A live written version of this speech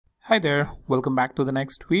Hi there, welcome back to the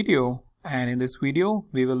next video, and in this video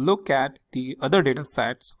we will look at the other data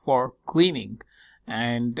sets for cleaning.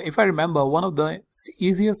 And if I remember, one of the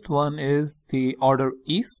easiest one is the order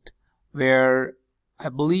east, where I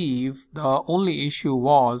believe the only issue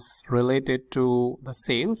was related to the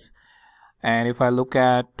sales. And if I look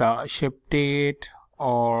at ship date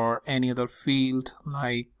or any other field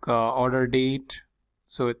like order date,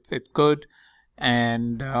 so it's good.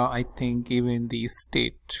 And I think even the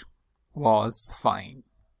state was fine,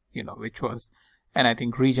 which was, and I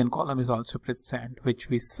think region column is also present, which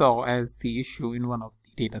we saw as the issue in one of the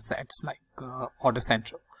data sets like order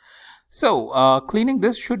central. So cleaning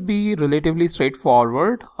this should be relatively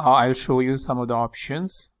straightforward. I'll show you some of the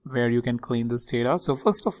options where you can clean this data. So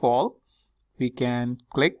first of all, we can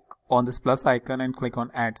click on this plus icon and click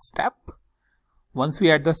on add step. Once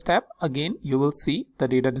we add the step, again you will see the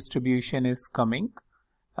data distribution is coming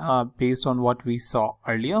based on what we saw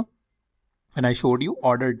earlier. When I showed you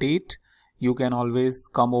order date, you can always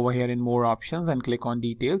come over here in more options and click on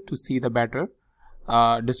detail to see the better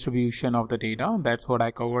distribution of the data. That's what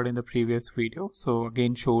I covered in the previous video. So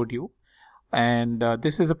again showed you, and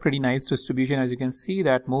this is a pretty nice distribution. As you can see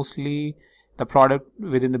that mostly the product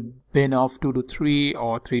within the bin of 2 to 3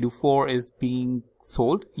 or 3 to 4 is being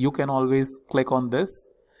sold. You can always click on this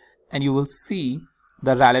and you will see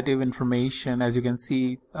the relative information. As you can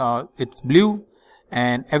see, it's blue,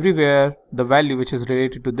 and everywhere the value which is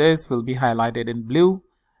related to this will be highlighted in blue,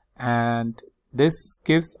 and this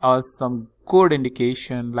gives us some good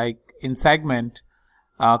indication, like in segment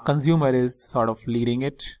consumer is sort of leading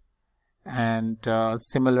it, and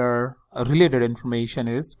similar related information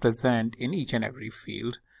is present in each and every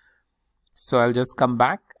field. So I'll just come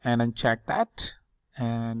back and uncheck that,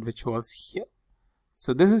 and which was here.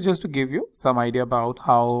 So this is just to give you some idea about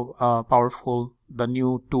how powerful the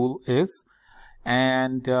new tool is.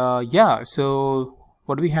 And yeah, so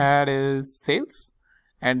what we had is sales,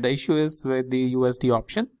 and the issue is with the USD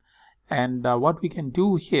option. And what we can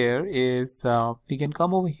do here is we can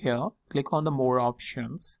come over here, click on the more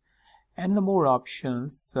options, and in the more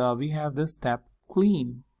options we have this tab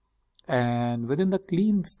clean, and within the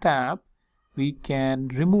clean tab we can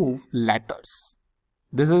remove letters.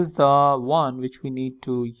 This is the one which we need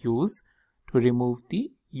to use to remove the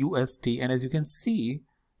USD, and as you can see,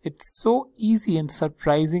 it's so easy and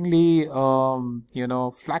surprisingly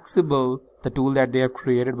flexible, the tool that they have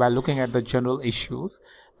created, by looking at the general issues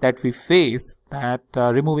that we face, that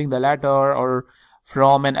removing the letter, or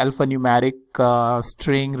from an alphanumeric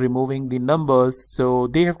string removing the numbers. So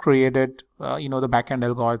they have created the backend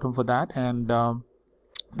algorithm for that, and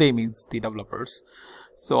they means the developers.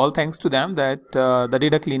 So all thanks to them that the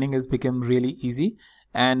data cleaning has become really easy.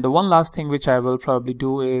 And the one last thing which I will probably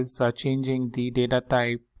do is changing the data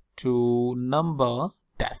type to number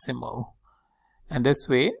decimal, and this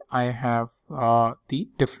way I have the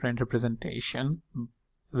different representation,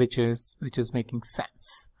 which is making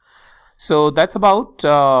sense. So that's about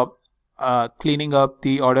cleaning up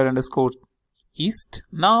the order underscore east.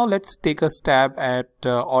 Now let's take a stab at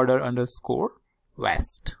order underscore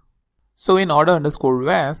west. So in order underscore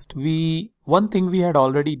west, one thing we had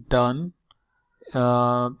already done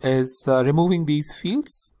is removing these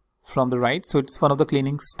fields from the right. So it's one of the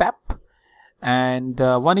cleaning step, and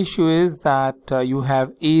one issue is that you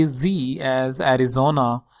have AZ as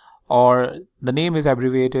Arizona, or the name is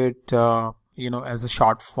abbreviated as a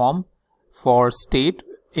short form for state,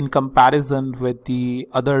 in comparison with the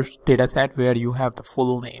other data set where you have the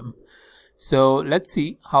full name. So let's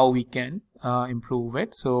see how we can improve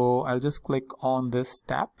it. So I'll just click on this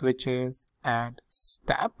step, which is add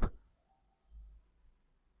step.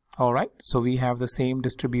 Alright, so we have the same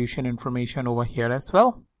distribution information over here as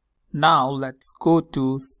well. Now let's go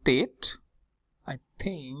to state. I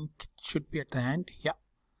think it should be at the end. Yeah.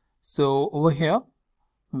 So over here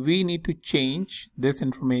we need to change this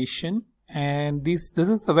information, and this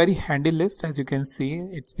is a very handy list. As you can see,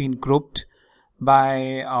 it's been grouped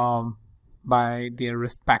by their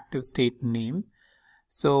respective state name.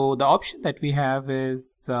 So the option that we have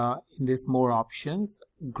is in this more options,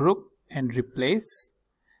 group and replace,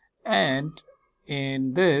 and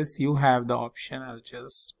in this you have the option, I'll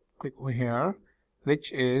just click over here,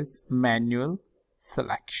 which is manual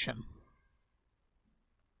selection.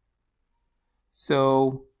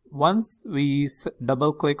 So once we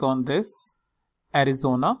double click on this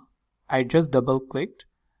Arizona, I just double clicked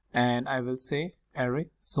and I will say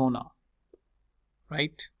Arizona,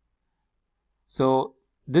 right? So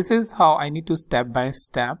this is how I need to step by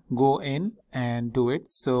step go in and do it.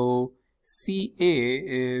 So CA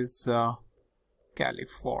is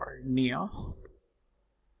California,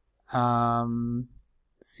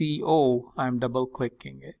 CO, I'm double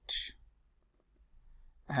clicking it,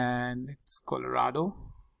 and it's Colorado.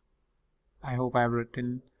 I hope I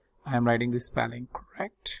am writing the spelling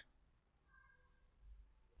correct.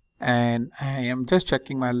 And I am just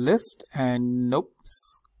checking my list, and nope,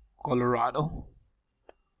 Colorado.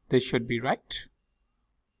 This should be right.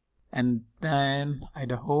 And then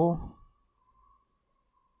Idaho,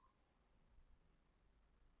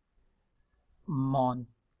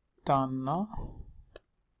 Montana.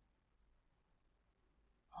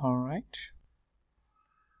 All right.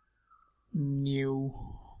 New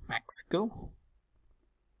Mexico,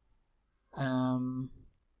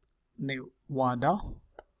 Nevada,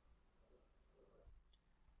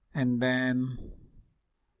 and then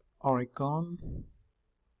Oregon,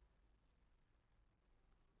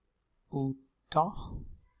 Utah,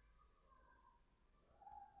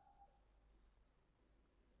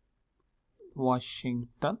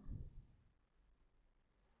 Washington,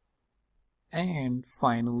 and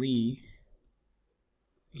finally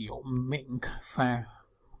Wyoming. I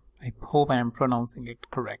hope I am pronouncing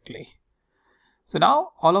it correctly. So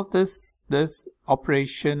now all of this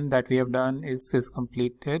operation that we have done is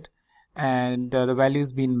completed, and the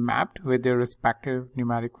values been mapped with their respective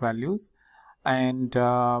numeric values. And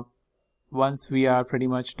once we are pretty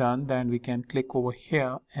much done, then we can click over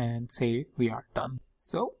here and say we are done.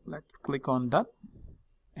 So let's click on done,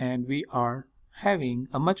 and we are having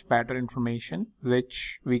a much better information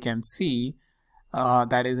which we can see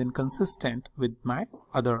that is inconsistent with my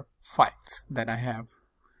other files that I have.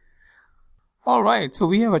 Alright, so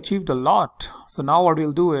we have achieved a lot. So now what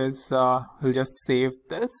we'll do is we'll just save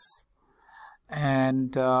this,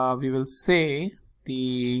 and we will say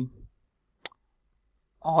the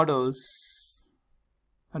orders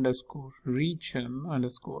underscore region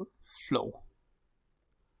underscore flow,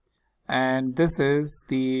 and this is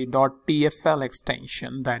the .tfl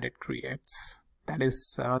extension that it creates, that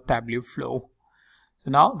is Tableau flow.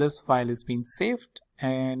 So now this file is being saved,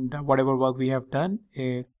 and whatever work we have done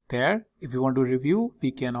is there. If you want to review, we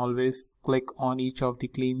can always click on each of the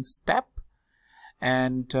clean step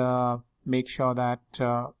and make sure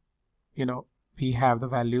that we have the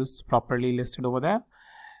values properly listed over there.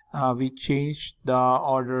 We changed the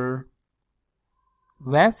order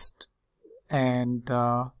west, and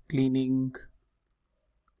cleaning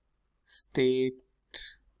state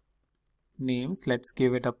names, let's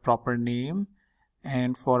give it a proper name.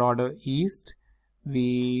 And for order east,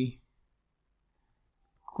 we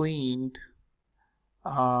cleaned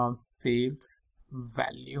sales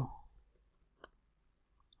value.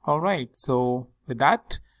 Alright, so with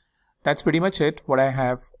that, that's pretty much it what I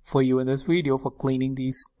have for you in this video for cleaning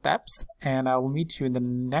these steps, and I will meet you in the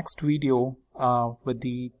next video with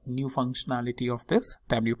the new functionality of this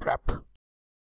Tableau prep.